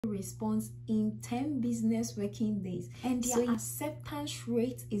response in 10 business working days, and their acceptance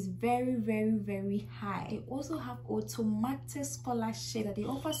rate is very high. They also have automatic scholarship that they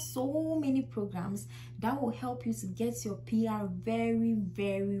offer so many programs that will help you to get your PR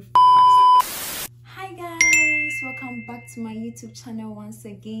very fast. Hi guys, welcome back to my YouTube channel once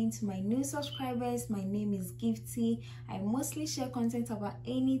again. To my new subscribers, my name is Gifty. I mostly share content about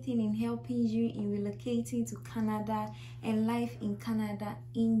anything in helping you in relocating to Canada and life in Canada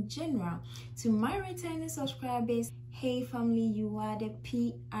in general. To my returning subscribers, hey family, you are the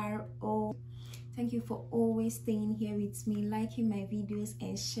PRO. Thank you for always staying here with me, liking my videos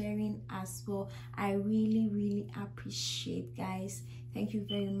and sharing as well. I really appreciate, guys. Thank you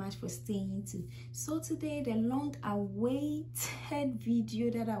very much for staying too. So today, the long-awaited video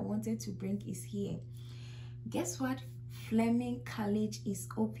that I wanted to bring is here. Guess what? Fleming College is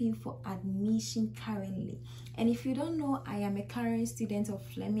open for admission currently. And if you don't know, I am a current student of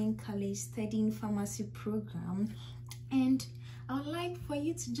Fleming College studying pharmacy program, and I would like for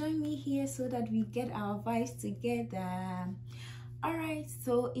you to join me here so that we get our vibes together. Alright,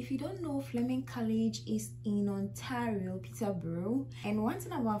 so if you don't know, Fleming College is in Ontario, Peterborough. And one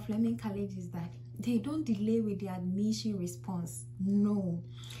thing about Fleming College is that they don't delay with the admission response. No.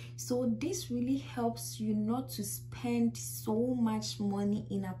 So this really helps you not to spend so much money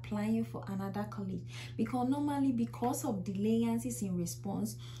in applying for another college, because normally, because of delayances in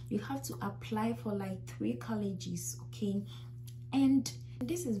response, you have to apply for like 3 colleges, okay? And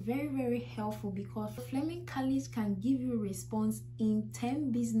this is very helpful because Fleming College can give you a response in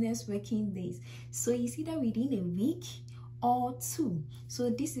 10 business working days. So it's either within a week or 2. So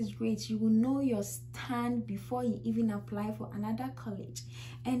this is great. You will know your stand before you even apply for another college.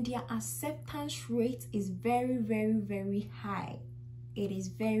 And their acceptance rate is very high. It is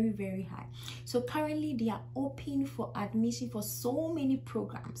very high. So currently they are open for admission for so many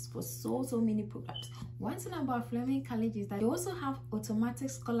programs, for so many programs. One thing about Fleming College is that they also have automatic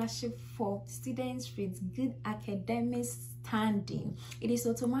scholarship for students with good academic standing. It is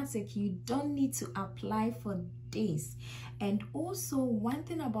automatic. You don't need to apply for this. And also one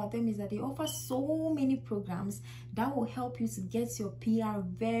thing about them is that they offer so many programs that will help you to get your PR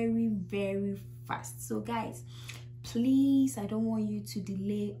very fast. So guys, please, I don't want you to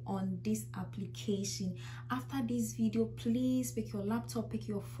delay on this application. After this video, please pick your laptop, pick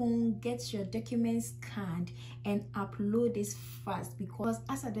your phone, get your documents scanned and upload this fast, because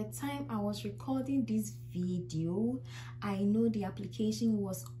as at the time I was recording this video, I know the application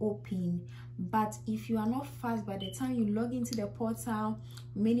was open. But if you are not fast, by the time you log into the portal,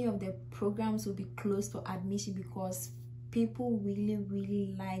 many of the programs will be closed for admission, because people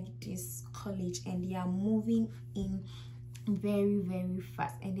really like this college and they are moving in very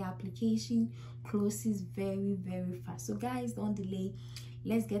fast, and the application closes very fast. So guys, don't delay.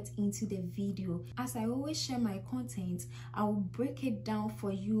 Let's get into the video. As I always share my content, I will break it down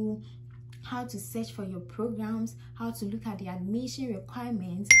for you, how to search for your programs, how to look at the admission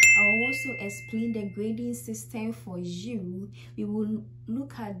requirements. I will also explain the grading system for you. We will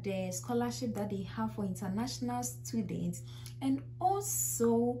look at the scholarship that they have for international students, and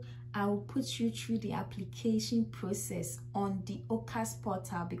also I will put you through the application process on the OCAS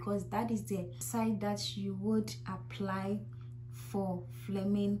portal, because that is the site that you would apply for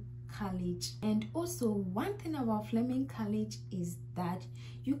Fleming College. And also one thing about Fleming College is that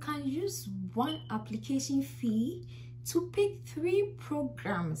you can use one application fee to pick 3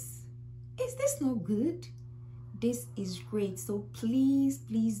 programs. Is this not good? This is great. So please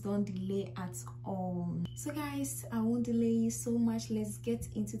don't delay at all. So guys, I won't delay you so much. Let's get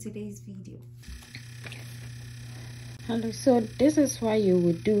into today's video. Hello, so this is what you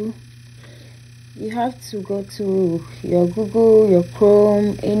would do. You have to go to your Google, your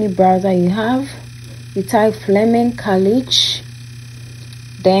Chrome, any browser you have. You type Fleming College,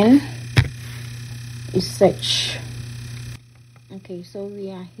 then you search. Okay, so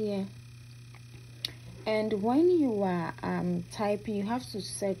we are here, and when you are typing, you have to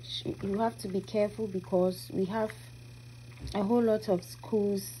search. You have to be careful, because we have a whole lot of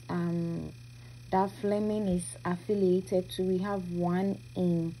schools that Fleming is affiliated to. We have one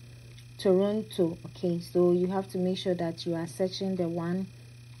in Toronto. Okay, so you have to make sure that you are searching the one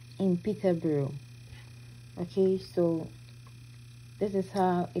in Peterborough. Okay, so this is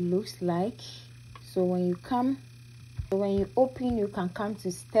how it looks like. So when you open, you can come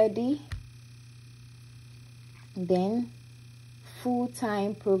to study, then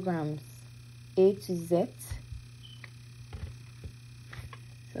full-time programs, A to Z.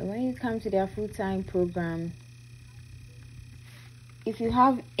 So when you come to their full-time program, if you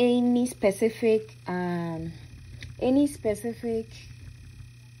have any specific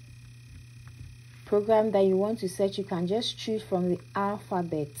program that you want to search, you can just choose from the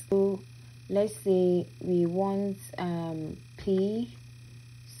alphabet. So let's say we want P.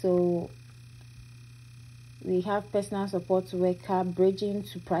 So we have personal support worker, bridging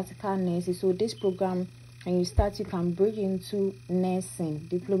to practical nursing. So this program, when you start, you can bridge into nursing,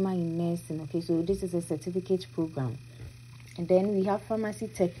 diploma in nursing. Okay, so this is a certificate program. And then we have pharmacy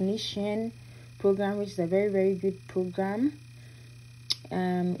technician program, which is a very, very good program.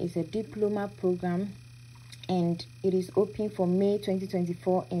 It's a diploma program, and it is open for May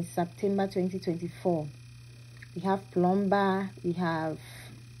 2024 and September 2024. We have plumber, we have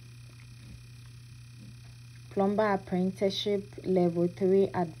plumber apprenticeship level 3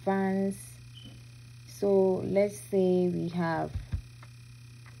 advanced. So let's say we have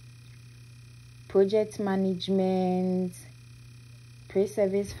project management,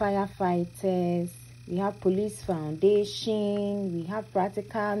 pre-service firefighters, we have police foundation, we have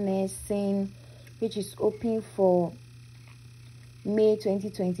practical nursing, which is open for May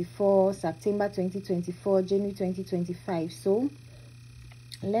 2024, September 2024, January 2025. So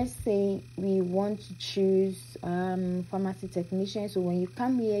let's say we want to choose pharmacy technician. So when you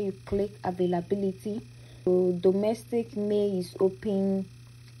come here, you click availability. So domestic May is open,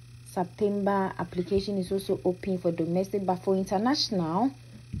 September application is also open for domestic, but for international,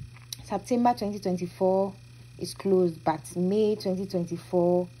 September 2024 is closed, but May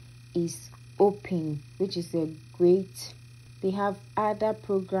 2024 is open, which is a great. They have other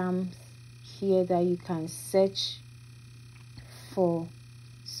programs here that you can search for.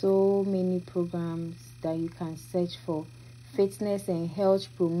 So many programs that you can search for. Fitness and health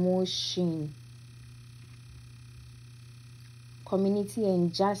promotion, community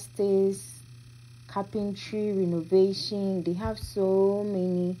and justice, carpentry renovation. They have so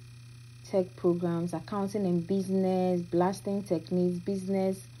many tech programs. Accounting and business, blasting techniques,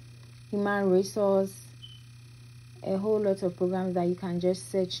 business, human resource, a whole lot of programs that you can just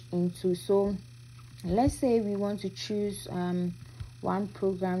search into. So let's say we want to choose one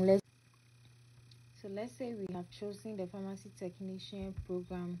program. Let's say we have chosen the pharmacy technician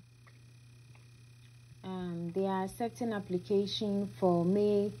program. They are accepting application for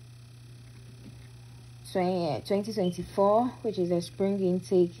May 2024, which is a spring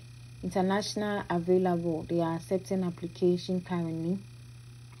intake. International available. They are accepting application currently.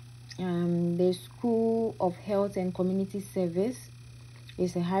 The School of Health and Community Service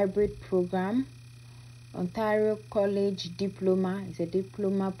is a hybrid program. Ontario College Diploma is a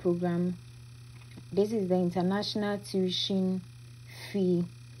diploma program. This is the international tuition fee.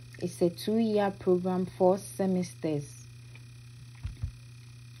 It's a 2-year program, 4 semesters.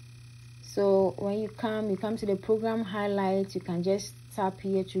 So when you come to the program highlights. You can just tap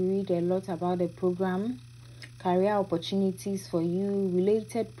here to read a lot about the program, career opportunities for you,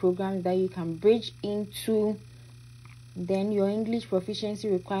 related programs that you can bridge into, then your English proficiency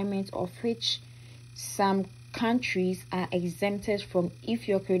requirements, of which some countries are exempted from. If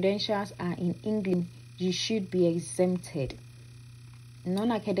your credentials are in England, you should be exempted.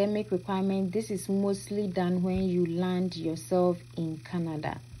 Non-academic requirement. This is mostly done when you land yourself in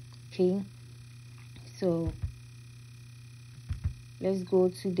Canada. Okay, so let's go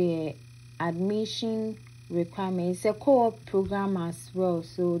to the admission requirement. It's a co-op program as well,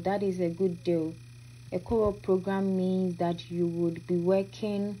 so that is a good deal. A co-op program means that you would be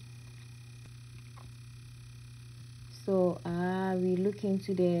working. So we look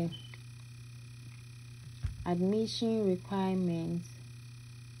into the admission requirements.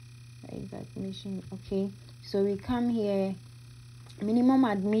 Where is admission? Okay, so we come here. Minimum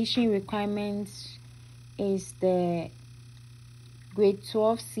admission requirements is the grade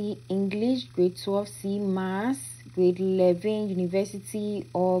 12C English, grade 12C Maths, grade 11 University,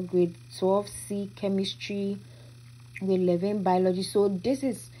 or grade 12C Chemistry, grade 11 Biology. So this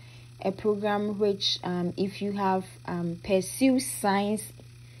is a program which if you have pursued science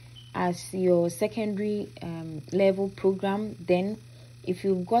as your secondary level program, then if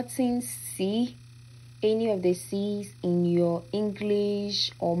you've gotten C, any of the C's in your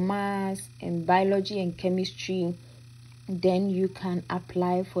English or Maths and Biology and Chemistry, then you can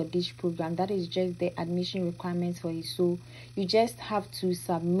apply for this program. That is just the admission requirements for it. So you just have to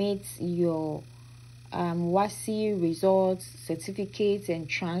submit your WASSCE results, certificates and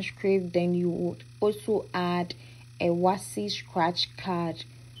transcript. Then you would also add a WASSCE scratch card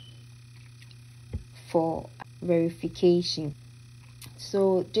for verification.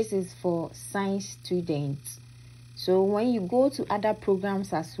 So this is for science students. So when you go to other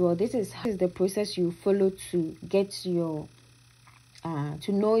programs as well, this is the process you follow to get your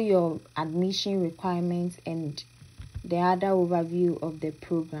to know your admission requirements and the other overview of the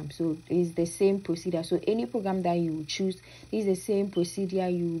program. So it's the same procedure. So any program that you choose, is the same procedure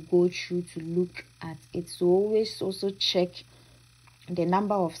you go through to look at it. So always also check the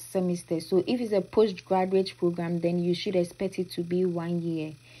number of semesters. So if it's a postgraduate program, then you should expect it to be 1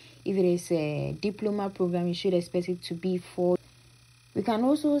 year. If it is a diploma program, you should expect it to be 4. We can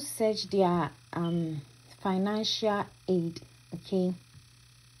also search their financial aid. Okay,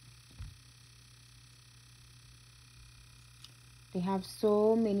 they have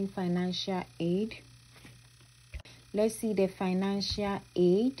so many financial aid. Let's see the financial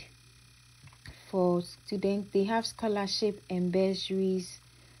aid for students. They have scholarship and bursaries.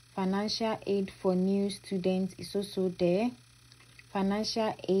 Financial aid for new students is also there.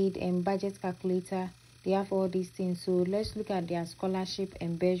 Financial aid and budget calculator, they have all these things. So let's look at their scholarship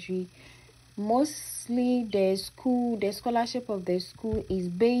and bursary. Mostly the scholarship of the school is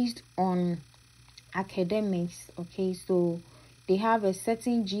based on academics. Okay, so they have a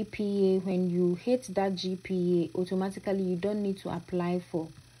certain GPA. When you hit that GPA, automatically you don't need to apply for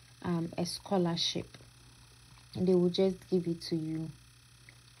a scholarship. They will just give it to you.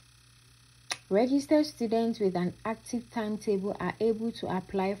 Registered students with an active timetable are able to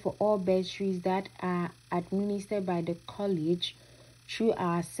apply for all bursaries that are administered by the college through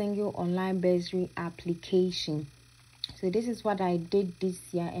our single online bursary application. So this is what I did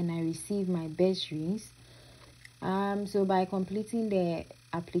this year, and I received my bursaries. So by completing the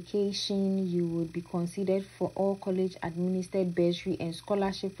application, you would be considered for all college administered bursary and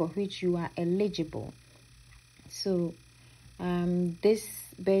scholarship for which you are eligible. So this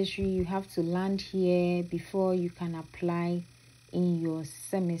bursary, you have to land here before you can apply in your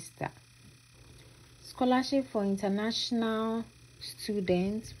semester. Scholarship for international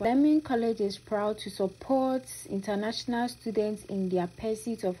students. Fleming College is proud to support international students in their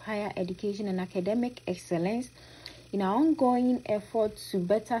pursuit of higher education and academic excellence. In our ongoing effort to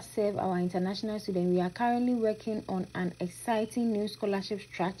better serve our international students, we are currently working on an exciting new scholarship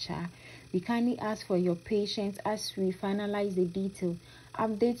structure. We kindly ask for your patience as we finalize the details.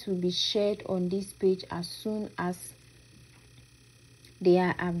 Updates will be shared on this page as soon as they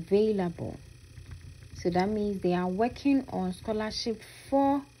are available. So that means they are working on scholarship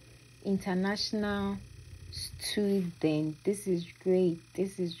for international students. This is great.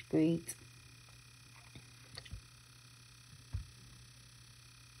 This is great.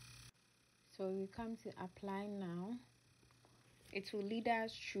 So we come to apply now. It will lead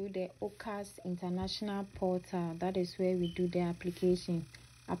us through the OCAS International Portal. That is where we do the application.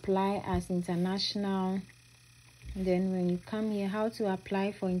 Apply as international. Then when you come here, how to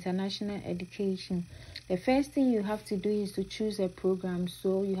apply for international education. The first thing you have to do is to choose a program.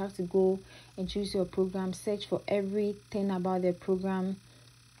 So you have to go and choose your program, search for everything about the program.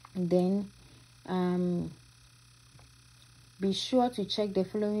 Then be sure to check the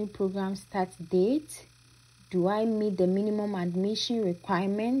following program start date. Do I meet the minimum admission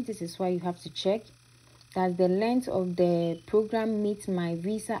requirement? This is why you have to check. Does the length of the program meet my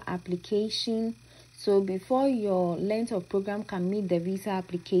visa application? So before your length of program can meet the visa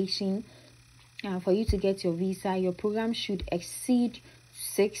application, for you to get your visa, your program should exceed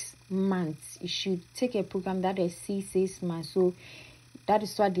 6 months. You should take a program that exceeds 6 months. So that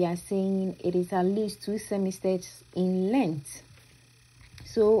is what they are saying. It is at least 2 semesters in length.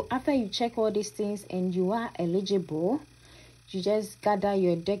 So after you check all these things and you are eligible, you just gather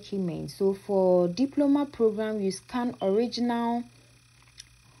your documents. So for diploma program, you scan original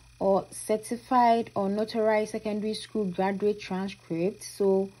or certified or notarized secondary school graduate transcript.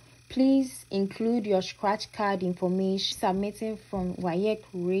 So please include your scratch card information submitting from WAEC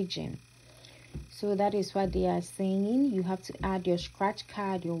region. So that is what they are saying. You have to add your scratch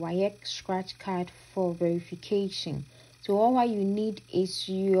card, your WAEC scratch card for verification. So all you need is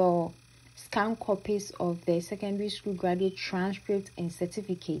your scanned copies of the secondary school graduate transcript and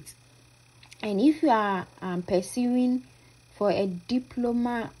certificate. And if you are pursuing for a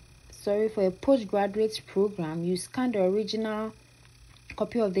postgraduate program, you scan the original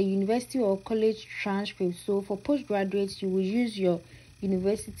copy of the university or college transcript. So for postgraduates, you will use your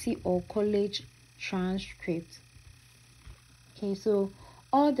university or college transcript. Okay, so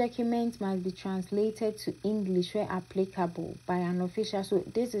all documents must be translated to English where applicable by an official. So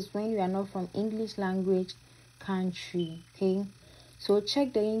this is when you are not from English language country. Okay, so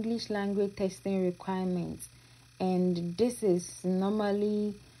check the English language testing requirements, and this is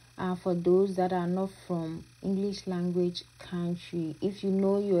normally for those that are not from English language country. If you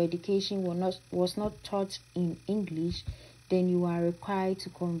know your education was not taught in English, then you are required to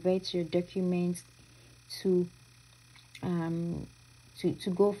convert your documents to to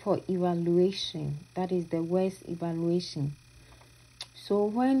go for evaluation. That is the worst evaluation. So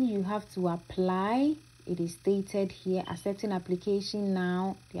when you have to apply, it is stated here, accepting application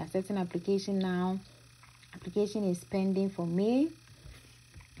now. The accepting application now. Application is pending for May.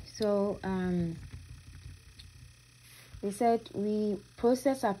 So they said we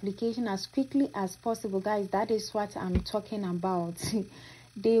process application as quickly as possible. Guys, that is what I'm talking about.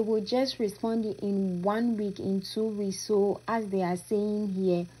 They will just respond in 1 week, in 2 weeks. So as they are saying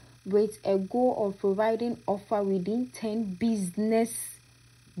here, with a goal of providing offer within 10 business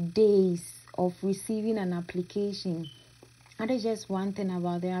days of receiving an application. And there's just one thing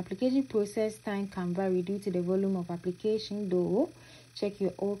about the application process time can vary due to the volume of application, though. Check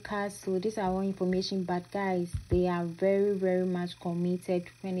your OCAS. So these are all information, but guys, they are very, very much committed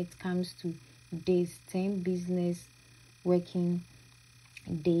when it comes to this 10 business working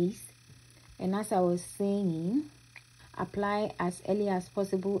days. And as I was saying, apply as early as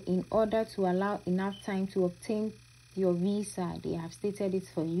possible in order to allow enough time to obtain your visa. They have stated it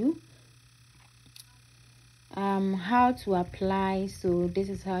for you. How to apply. So this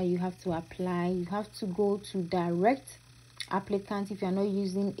is how you have to apply. You have to go to direct applicant. If you are not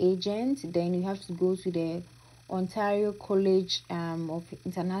using agent, then you have to go to the Ontario College of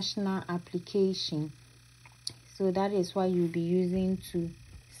International Application. So that is what you'll be using to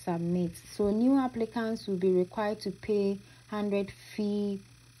submit. So new applicants will be required to pay 100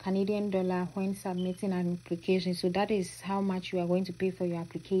 Canadian dollar when submitting an application. So that is how much you are going to pay for your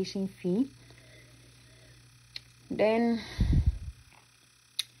application fee. Then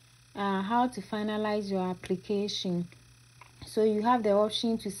how to finalize your application. So you have the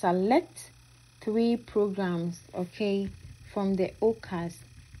option to select 3 programs, okay, from the OCAS.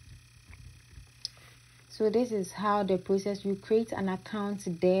 So this is how the process. You create an account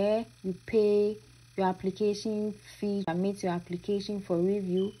there, you pay your application fee, submit your application for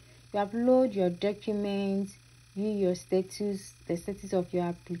review, you upload your documents, view your status, the status of your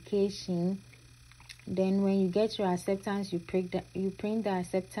application. Then when you get your acceptance, you print the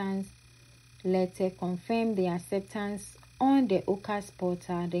acceptance letter, confirm the acceptance on the OCAS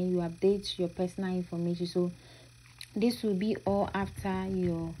portal, then you update your personal information. So this will be all after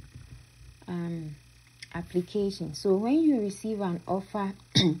your application. So when you receive an offer,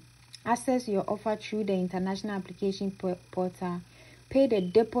 access your offer through the international application portal, pay the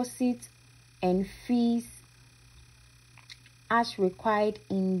deposit and fees as required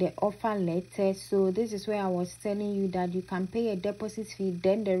in the offer letter. So this is where I was telling you that you can pay a deposit fee,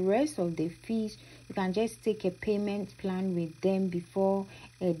 then the rest of the fees you can just take a payment plan with them before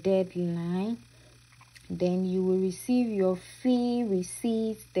a deadline. Then you will receive your fee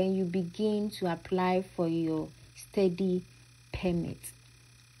receipt, then you begin to apply for your study permit.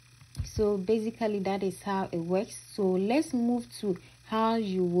 So basically that is how it works. So let's move to how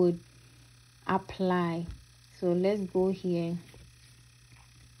you would apply. So let's go here.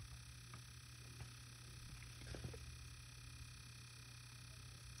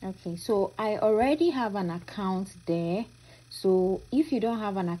 Okay, so I already have an account there. So if you don't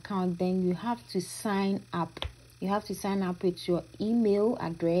have an account, then you have to sign up. You have to sign up with your email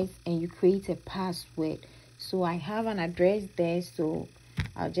address and you create a password. So I have an address there, so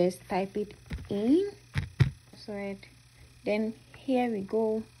I'll just type it in. Password. Then here we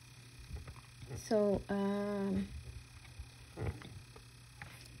go. So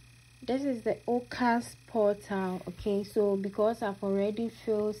this is the OCAS portal. Okay, so because I've already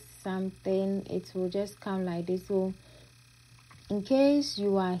filled something, it will just come like this. So in case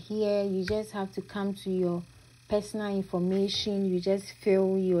you are here, you just have to come to your personal information. You just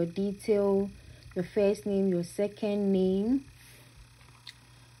fill your detail, your first name, your second name.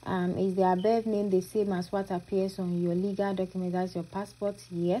 Is the above name the same as what appears on your legal document? That's your passport.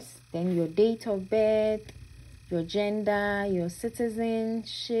 Yes. Then your date of birth, your gender, your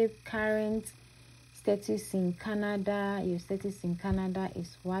citizenship, current status in Canada. Your status in Canada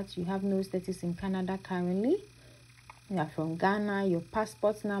is what? You have no status in Canada currently. You are from Ghana. Your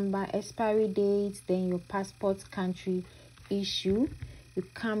passport number, expiry date, then your passport country issue. You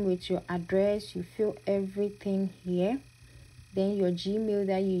come with your address. You fill everything here. Then your Gmail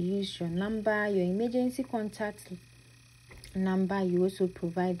that you use, your number, your emergency contact number, you also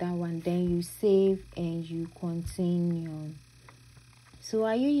provide that one. Then you save and you continue. So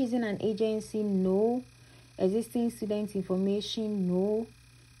are you using an agency? No. Existing student information? No.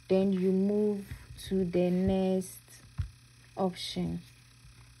 Then you move to the next option.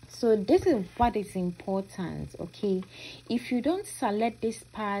 So this is what is important. Okay, if you don't select these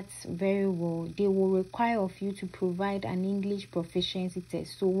parts very well, they will require of you to provide an English proficiency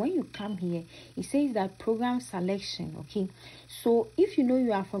test. So when you come here, it says that program selection. Okay, so if you know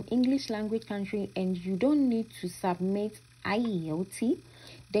you are from English language country and you don't need to submit IELT,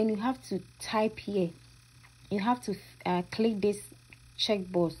 then you have to type here. You have to click this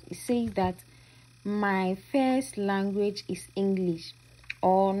checkbox. It says that my first language is English,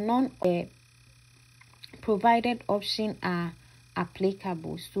 or none of the provided options are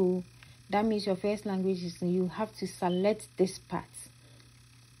applicable. So that means your first language is, you have to select this part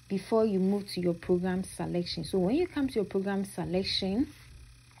before you move to your program selection. So when you come to your program selection,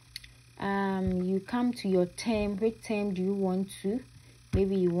 you come to your term. Which term do you want to?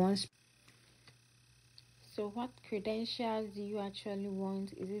 Maybe you want. So what credentials do you actually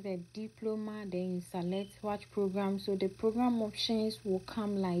want? Is it a diploma? Then you select what program. So the program options will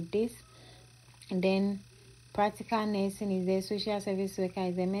come like this. And then practical nursing is there, social service worker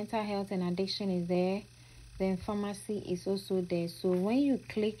is there, mental health and addiction is there, then pharmacy is also there. So when you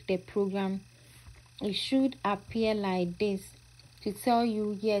click the program, it should appear like this to tell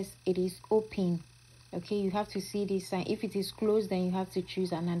you yes, it is open. Okay, you have to see this sign. If it is closed, then you have to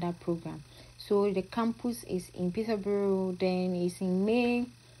choose another program. So the campus is in Peterborough, then it's in May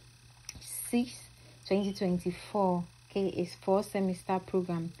 6, 2024. Okay, it's 4-semester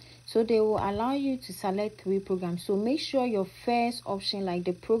program. So they will allow you to select 3 programs. So make sure your first option, like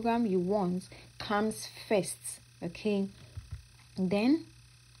the program you want, comes first. Okay, then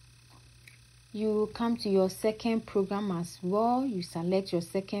you come to your second program as well. You select your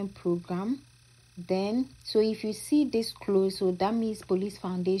second program. Then, so if you see this closed, so that means Police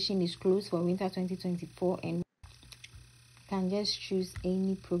Foundation is closed for winter 2024, and you can just choose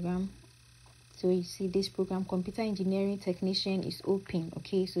any program. So you see this program, computer engineering technician, is open.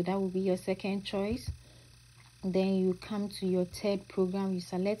 Okay, so that will be your second choice. Then you come to your third program, you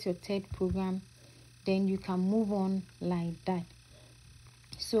select your third program, then you can move on like that.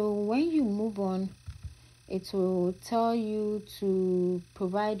 So when you move on, it will tell you to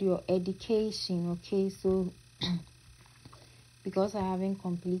provide your education. Okay, so because I haven't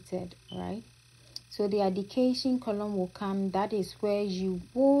completed, right? So the education column will come. That is where you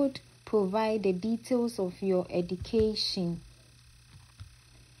would provide the details of your education.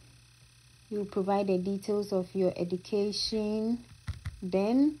 You provide the details of your education.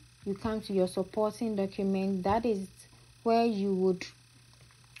 Then you come to your supporting document. That is where you would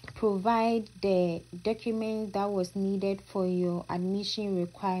provide the document that was needed for your admission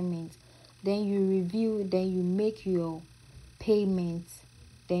requirements. Then you review, then you make your payments,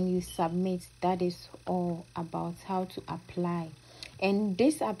 then you submit. That is all about how to apply. And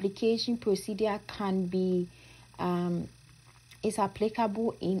this application procedure can be is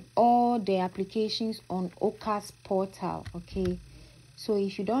applicable in all the applications on OCAS portal. Okay, so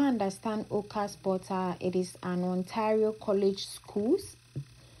if you don't understand OCAS portal, it is an Ontario college schools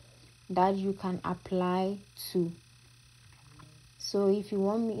that you can apply to. So if you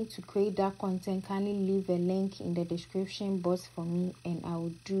want me to create that content, kindly leave a link in the description box for me, and I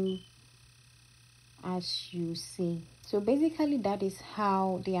will do as you say. So basically that is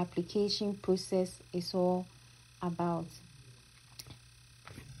how the application process is all about.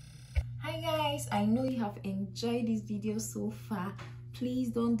 Hi guys, I know you have enjoyed this video so far. Please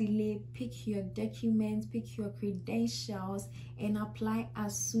don't delay. Pick your documents, pick your credentials, and apply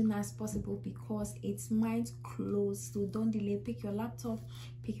as soon as possible because it might close. So don't delay. Pick your laptop,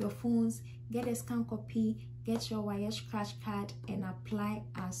 pick your phones, get a scan copy, get your wire scratch card, and apply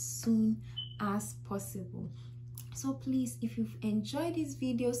as soon as possible. So please, if you've enjoyed this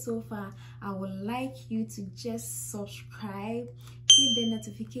video so far, I would like you to just subscribe, hit the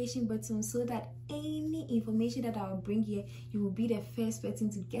notification button so that any information that I'll bring here, you will be the first person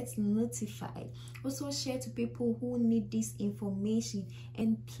to get notified. Also share to people who need this information,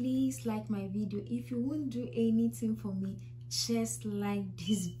 and please like my video. If you won't do anything for me, just like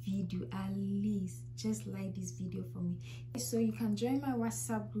this video, at least just like this video for me, so you can join my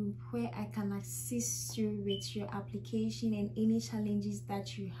WhatsApp group where I can assist you with your application and any challenges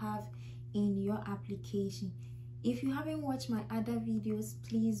that you have in your application. If you haven't watched my other videos,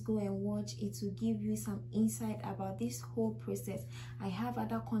 please go and watch. It will give you some insight about this whole process. I have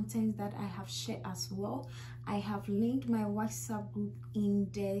other contents that I have shared as well. I have linked my WhatsApp group in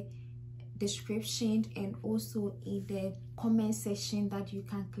the description and also in the comment section that you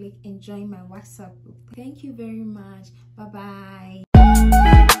can click and join my WhatsApp group. Thank you very much. Bye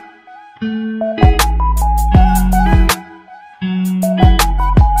bye.